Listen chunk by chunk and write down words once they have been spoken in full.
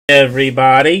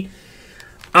Everybody,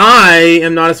 I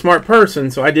am not a smart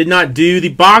person, so I did not do the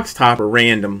box topper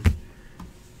random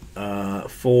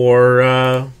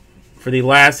for the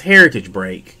last heritage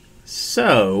break.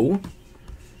 So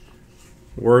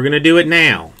we're gonna do it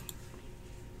now.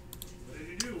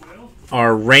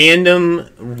 Our random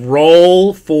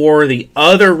roll for the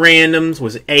other randoms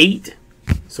was 8,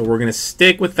 so we're gonna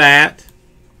stick with that.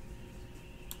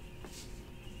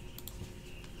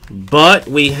 But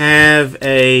we have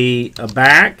a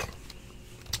back,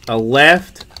 a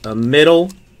left, a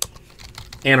middle,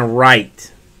 and a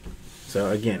right.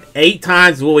 So again, 8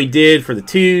 times is what we did for the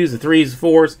 2s, the 3s, the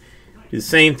 4s. Do the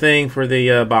same thing for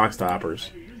the box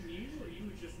toppers.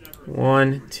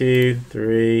 1, 2,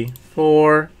 3,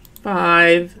 4,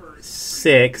 5,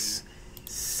 6,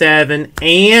 7,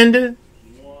 and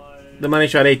the money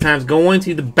shot 8 times. Going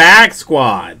to the back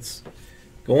squads.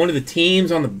 Going to the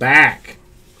teams on the back.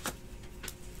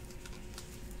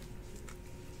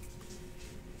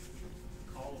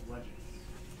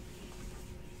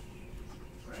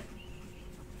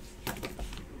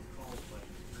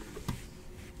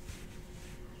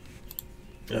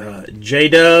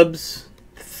 J-Dubs,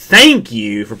 thank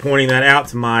you for pointing that out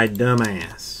to my dumb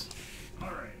ass.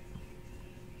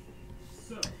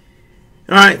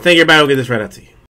 Alright, thank you, everybody. We'll get this right out to you.